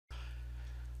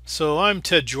So I'm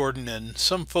Ted Jordan, and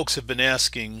some folks have been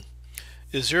asking,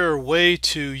 is there a way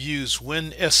to use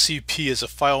WinSCP as a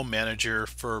file manager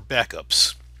for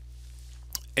backups?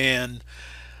 And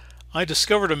I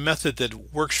discovered a method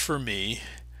that works for me,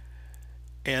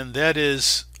 and that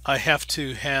is I have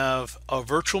to have a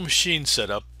virtual machine set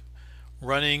up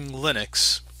running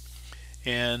Linux.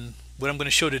 And what I'm going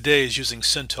to show today is using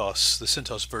CentOS, the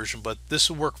CentOS version, but this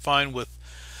will work fine with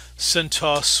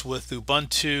CentOS, with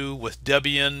Ubuntu, with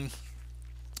Debian.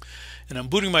 And I'm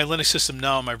booting my Linux system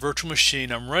now on my virtual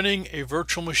machine. I'm running a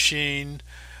virtual machine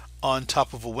on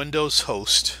top of a Windows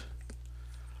host.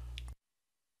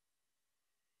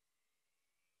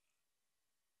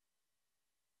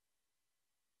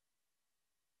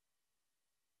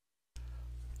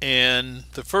 And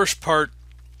the first part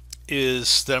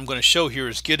is that I'm going to show here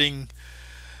is getting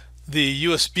the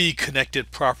USB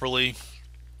connected properly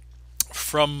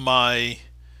from my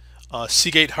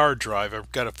Seagate hard drive.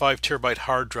 I've got a 5 terabyte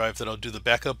hard drive that I'll do the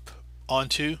backup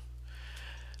onto.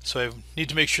 So I need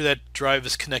to make sure that drive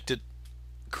is connected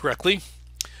correctly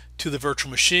to the virtual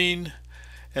machine,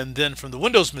 and then from the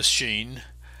Windows machine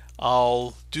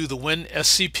I'll do the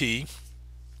WinSCP,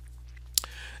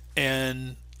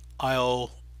 and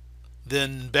I'll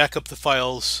then back up the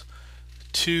files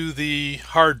to the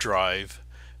hard drive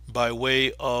by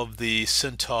way of the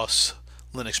CentOS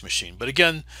Linux machine. But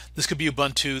again, this could be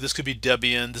Ubuntu, this could be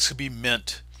Debian, this could be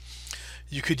Mint.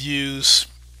 You could use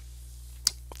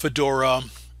Fedora.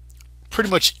 Pretty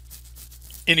much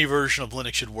any version of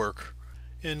Linux should work,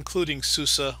 including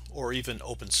SUSE or even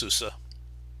OpenSUSE.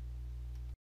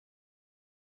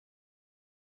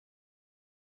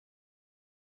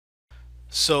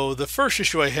 So the first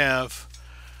issue I have,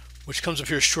 which comes up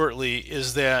here shortly,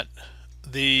 is that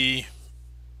the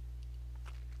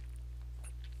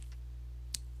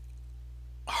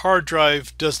hard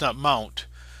drive does not mount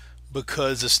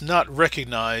because it's not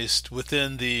recognized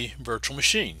within the virtual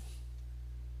machine.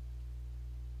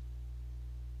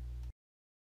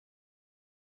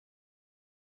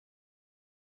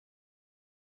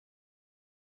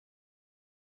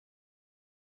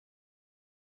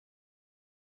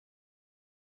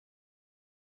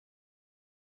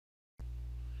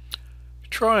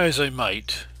 Try as I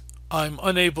might, I'm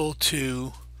unable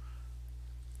to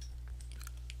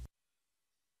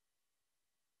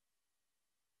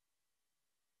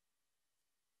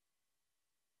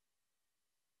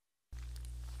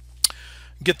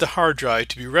get the hard drive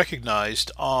to be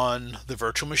recognized on the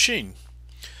virtual machine.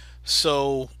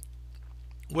 So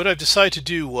what I've decided to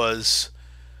do was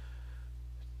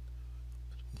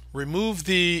remove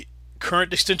the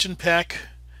current extension pack,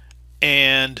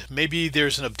 and maybe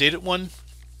there's an updated one.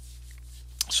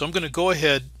 So I'm going to go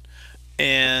ahead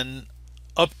and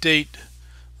update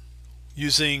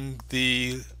using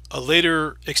a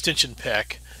later extension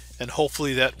pack, and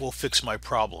hopefully that will fix my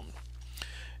problem.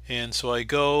 And so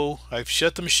I've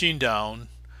shut the machine down,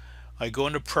 I go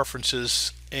into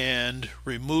preferences and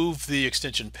remove the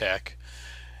extension pack,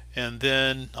 and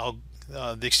then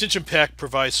the extension pack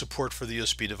provides support for the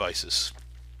USB devices.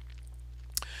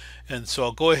 And so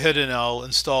I'll go ahead and I'll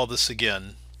install this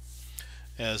again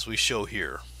as we show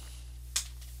here.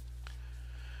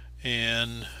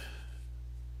 And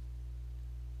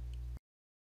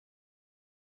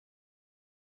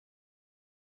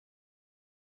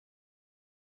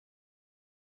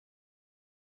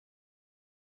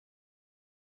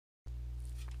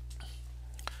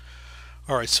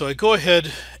alright, so I go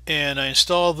ahead and I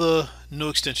install the new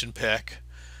extension pack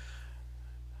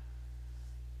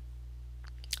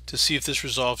to see if this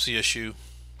resolves the issue.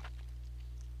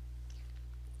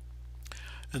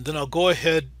 And then I'll go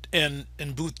ahead and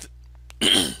boot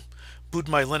boot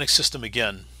my Linux system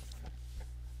again.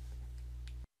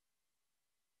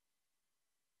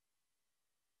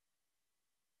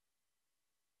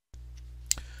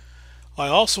 I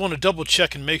also want to double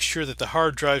check and make sure that the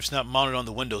hard drive is not mounted on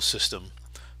the Windows system.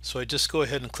 So I just go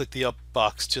ahead and click the up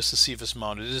box just to see if it's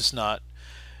mounted. It is not.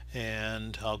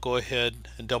 And I'll go ahead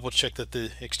and double check that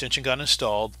the extension got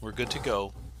installed. We're good to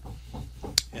go.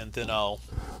 And then I'll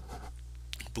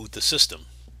boot the system.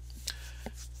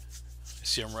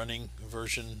 See, I'm running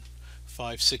version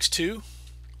 5.6.2.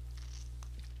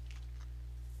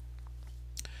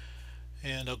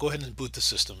 And I'll go ahead and boot the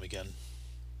system again.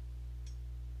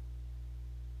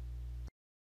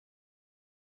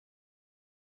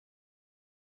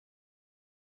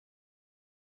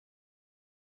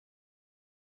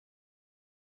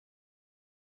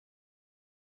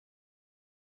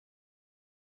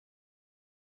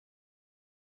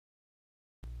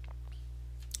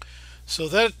 So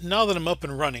that now that I'm up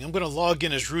and running, I'm going to log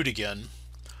in as root again.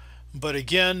 But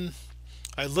again,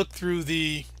 I look through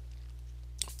the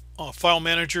file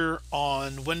manager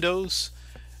on Windows,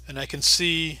 and I can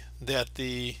see that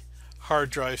the hard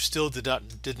drive still did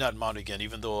not mount again,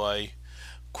 even though I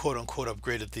quote unquote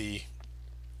upgraded the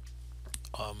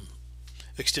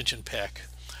extension pack,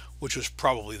 which was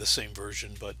probably the same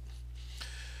version. But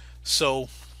so,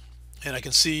 and I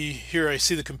can see here, I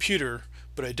see the computer,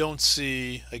 but I don't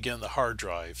see again the hard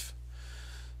drive.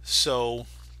 So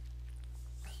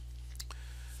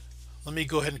let me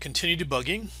go ahead and continue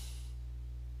debugging.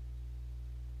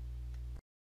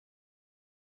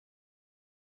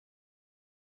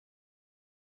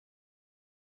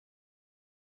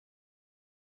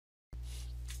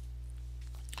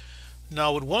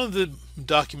 Now, what one of the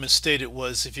documents stated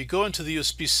was, if you go into the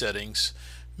USB settings,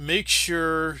 make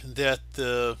sure that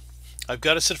I've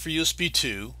got it set for USB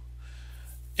 2,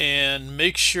 and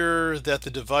make sure that the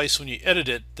device, when you edit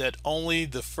it, that only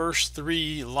the first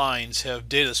 3 lines have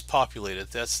data that's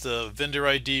populated. That's the vendor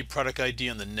ID, product ID,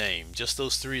 and the name. Just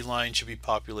those 3 lines should be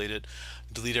populated.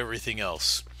 Delete everything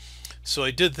else. So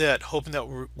I did that, hoping that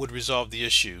would resolve the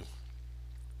issue.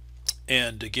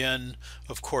 And again,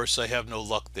 of course, I have no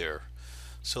luck there.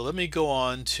 So let me go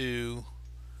on to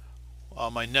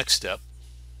my next step.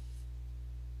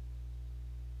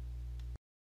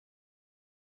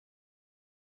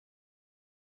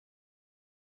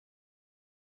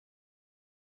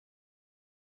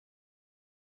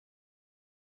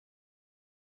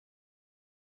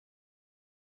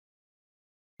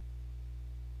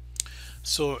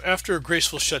 So after a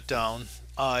graceful shutdown,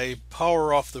 I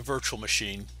power off the virtual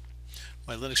machine,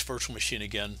 my Linux virtual machine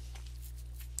again.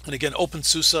 And again,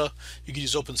 OpenSUSE, you can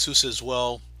use OpenSUSE as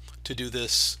well to do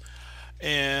this.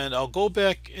 And I'll go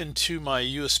back into my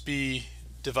USB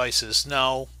devices.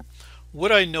 Now,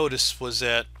 what I noticed was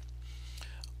that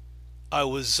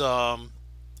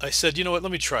I said, you know what,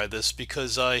 let me try this,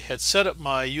 because I had set up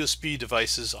my USB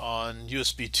devices on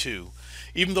USB 2.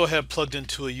 Even though I had plugged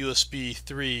into a USB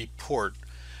 3 port,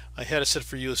 I had it set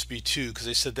for USB 2 because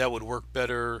they said that would work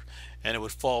better and it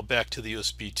would fall back to the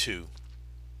USB 2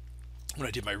 when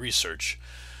I did my research.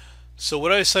 So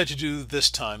what I decided to do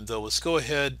this time, though, was go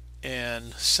ahead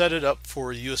and set it up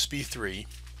for USB 3,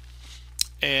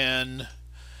 and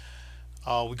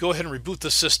we go ahead and reboot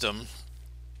the system.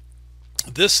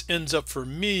 This ends up for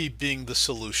me being the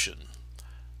solution.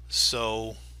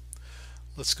 So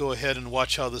let's go ahead and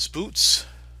watch how this boots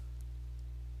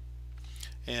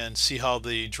and see how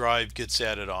the drive gets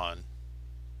added on.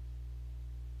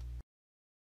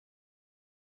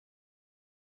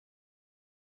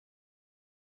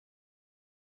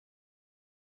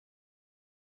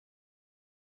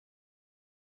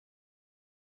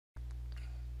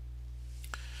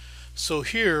 So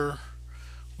here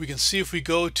we can see, if we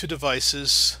go to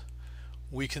devices,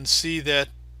 we can see that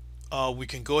we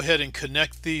can go ahead and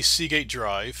connect the Seagate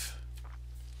drive,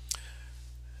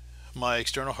 my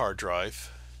external hard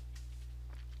drive.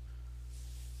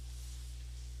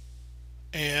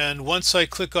 And once I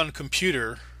click on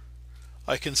computer,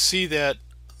 I can see that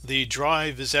the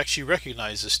drive is actually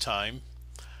recognized this time.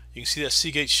 You can see that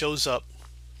Seagate shows up,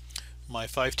 my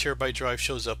 5 terabyte drive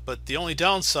shows up, but the only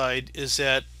downside is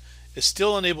that it's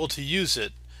still unable to use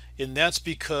it, and that's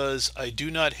because I do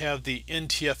not have the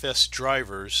NTFS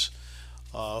drivers,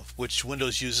 which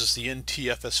Windows uses the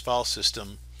NTFS file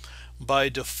system. By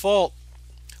default,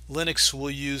 Linux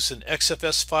will use an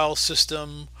XFS file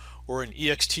system or an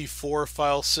ext4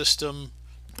 file system.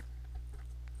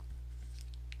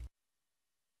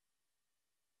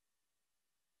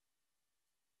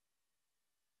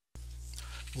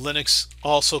 Linux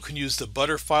also can use the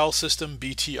Butter file system,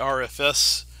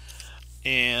 BTRFS,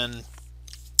 and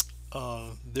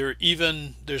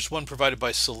there's one provided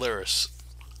by Solaris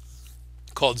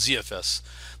called ZFS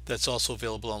that's also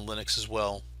available on Linux as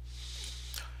well.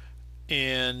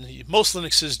 And most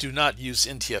Linuxes do not use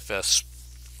NTFS,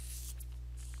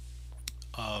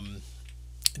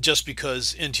 just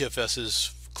because NTFS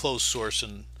is closed source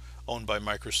and owned by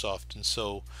Microsoft, and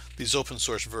so these open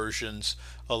source versions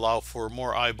allow for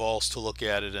more eyeballs to look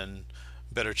at it and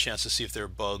better chance to see if there are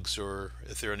bugs or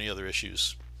if there are any other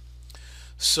issues.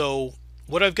 So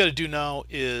what I've got to do now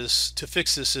is to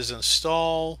fix this is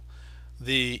install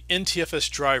the NTFS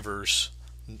drivers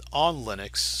on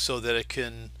Linux so that it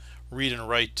can read and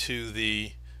write to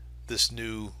this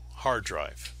new hard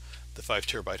drive, the 5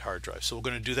 terabyte hard drive. So we're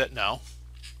going to do that now.